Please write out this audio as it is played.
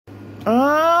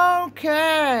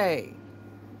Okay,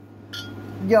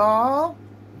 y'all.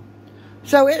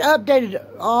 So it updated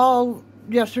all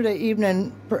yesterday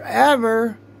evening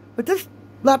forever, but this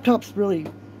laptop's really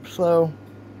slow.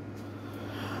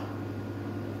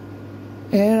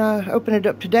 And I opened it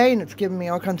up today and it's giving me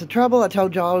all kinds of trouble. I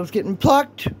told y'all I was getting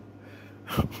plucked,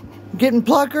 getting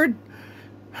pluckered,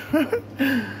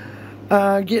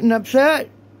 getting upset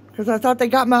because I thought they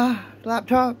got my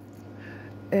laptop.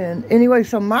 And anyway,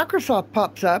 so Microsoft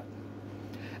pops up,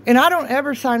 and I don't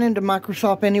ever sign into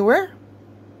Microsoft anywhere.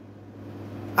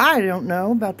 I don't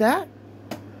know about that.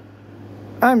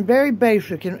 I'm very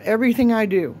basic in everything I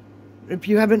do, if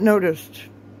you haven't noticed.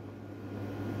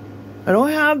 I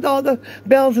don't have all the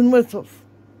bells and whistles.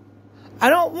 I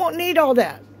don't need all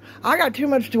that. I got too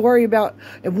much to worry about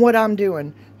in what I'm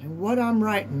doing, and what I'm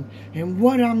writing, and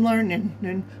what I'm learning,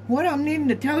 and what I'm needing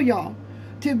to tell y'all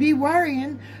to be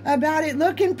worrying about it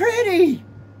looking pretty.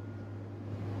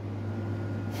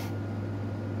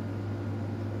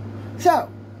 So,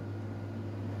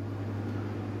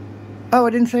 oh, I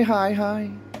didn't say hi.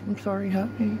 I'm sorry, hi.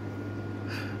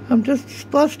 I'm just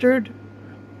flustered.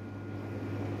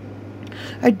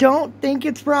 I don't think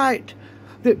it's right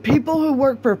that people who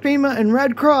work for FEMA and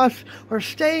Red Cross are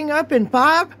staying up in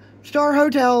 5-star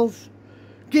hotels,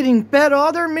 getting fed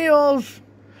all their meals,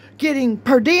 getting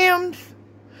per diems,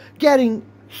 getting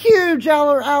huge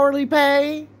hourly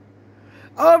pay,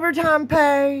 overtime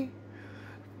pay,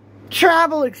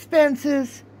 travel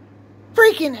expenses,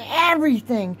 freaking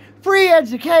everything, free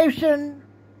education.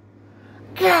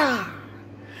 God.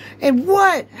 And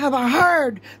what have I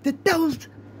heard that those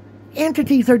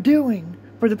entities are doing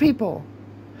for the people?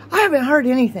 I haven't heard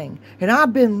anything, and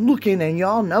I've been looking, and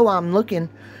y'all know I'm looking.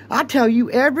 I tell you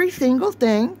every single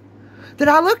thing that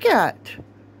I look at,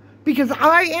 because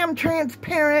I am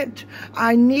transparent.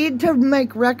 I need to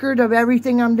make record of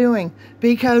everything I'm doing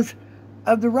because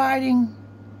of the writing,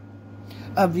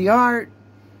 of the art.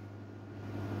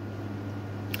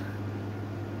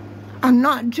 I'm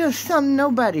not just some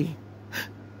nobody.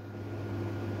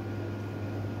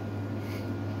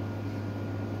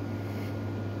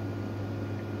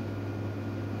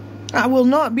 I will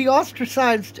not be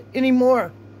ostracized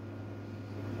anymore,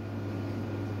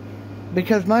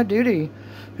 because my duty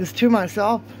is to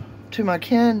myself, to my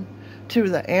kin, to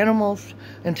the animals,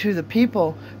 and to the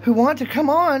people who want to come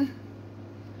on.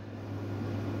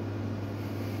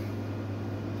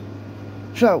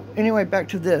 So, anyway, back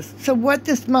to this. So what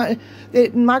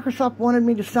Microsoft wanted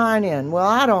me to sign in. Well,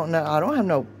 I don't know. I don't have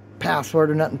no password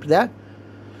or nothing for that.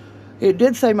 It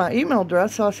did say my email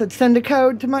address, so I said send a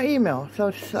code to my email. So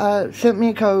it sent me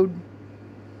a code.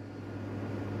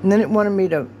 And then it wanted me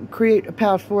to create a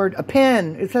password, a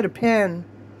PIN. It said a PIN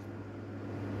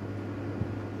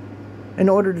in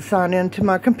order to sign in to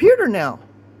my computer now.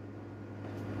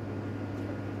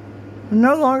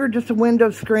 No longer just a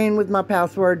Windows screen with my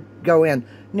password, go in.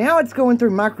 Now it's going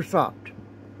through Microsoft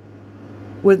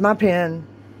with my PIN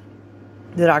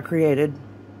that I created.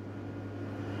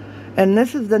 And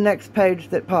this is the next page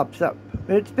that pops up.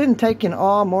 It's been taking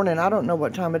all morning. I don't know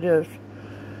what time it is.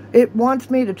 It wants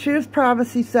me to choose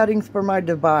privacy settings for my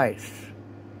device.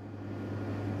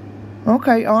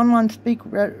 Okay, online speech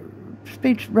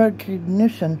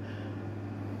recognition.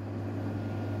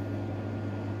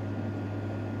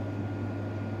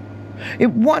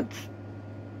 It wants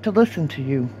to listen to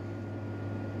you.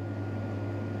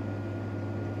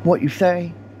 What you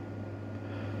say.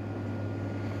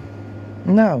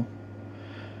 No.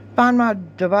 Find my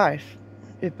device.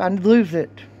 If I lose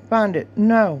it, find it.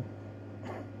 No.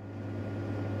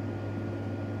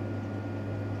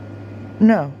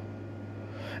 No.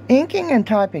 Inking and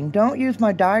typing. Don't use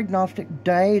my diagnostic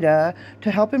data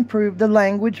to help improve the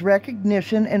language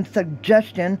recognition and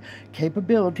suggestion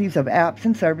capabilities of apps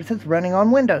and services running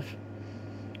on Windows.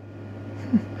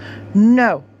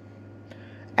 No.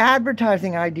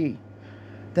 Advertising ID.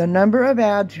 The number of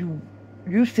ads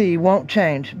you see won't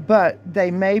change, but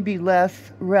they may be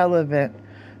less relevant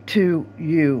to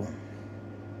you.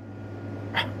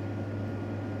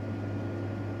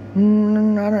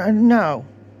 No.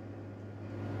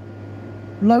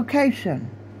 Location.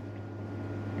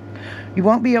 You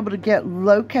won't be able to get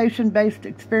location-based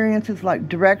experiences like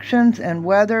directions and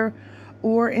weather,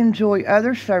 or enjoy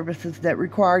other services that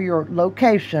require your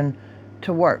location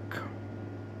to work.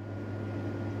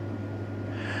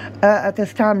 At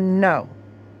this time, no.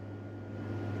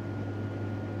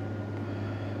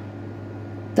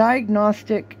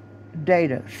 Diagnostic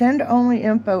data. Send only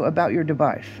info about your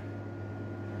device,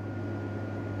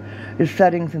 its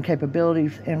settings and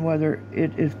capabilities, and whether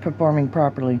it is performing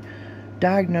properly.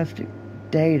 Diagnostic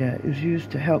data is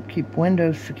used to help keep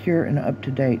Windows secure and up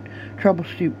to date,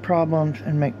 troubleshoot problems,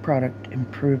 and make product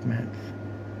improvements.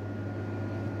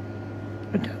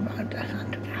 I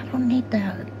don't need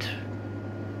that.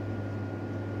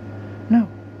 No.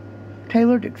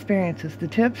 Tailored experiences. The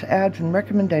tips, ads, and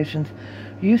recommendations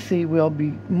you see will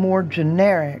be more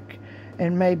generic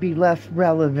and may be less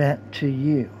relevant to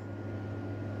you.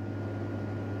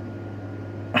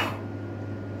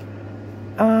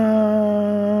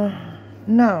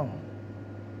 No.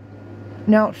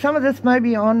 Now, some of this may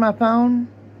be on my phone,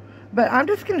 but I'm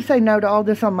just going to say no to all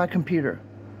this on my computer.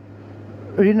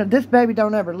 You know, this baby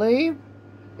don't ever leave.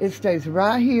 It stays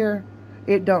right here.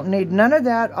 It don't need none of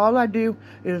that. All I do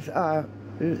is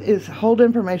hold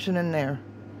information in there.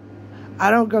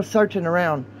 I don't go searching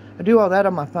around. I do all that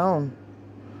on my phone.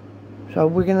 So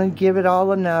we're going to give it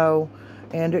all a no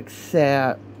and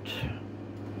accept.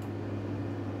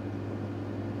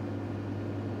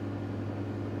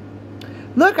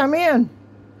 Look, I'm in.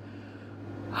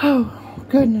 Oh,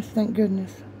 goodness, thank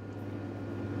goodness.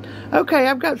 Okay,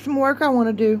 I've got some work I want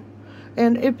to do.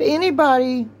 And if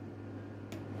anybody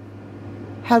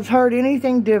has heard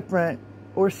anything different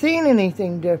or seen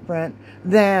anything different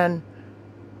than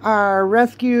our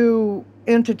rescue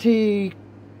entity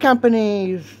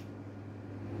companies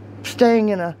staying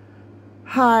in a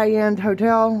high-end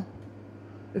hotel,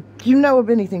 if you know of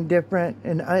anything different,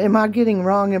 and am I getting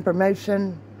wrong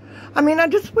information? I mean, I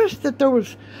just wish that there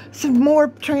was some more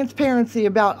transparency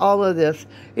about all of this.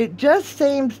 It just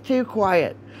seems too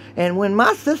quiet. And when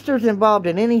my sister's involved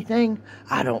in anything,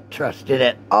 I don't trust it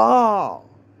at all.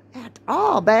 At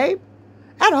all, babe.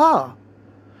 At all.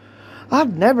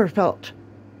 I've never felt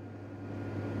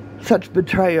such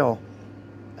betrayal.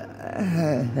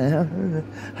 I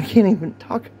can't even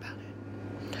talk about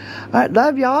it. All right,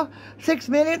 love y'all. 6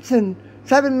 minutes and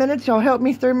 7 minutes, y'all help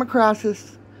me through my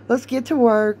crisis. Let's get to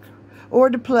work, or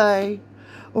to play,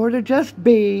 or to just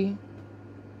be.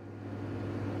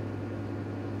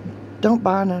 Don't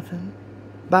buy nothing.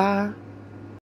 Bye.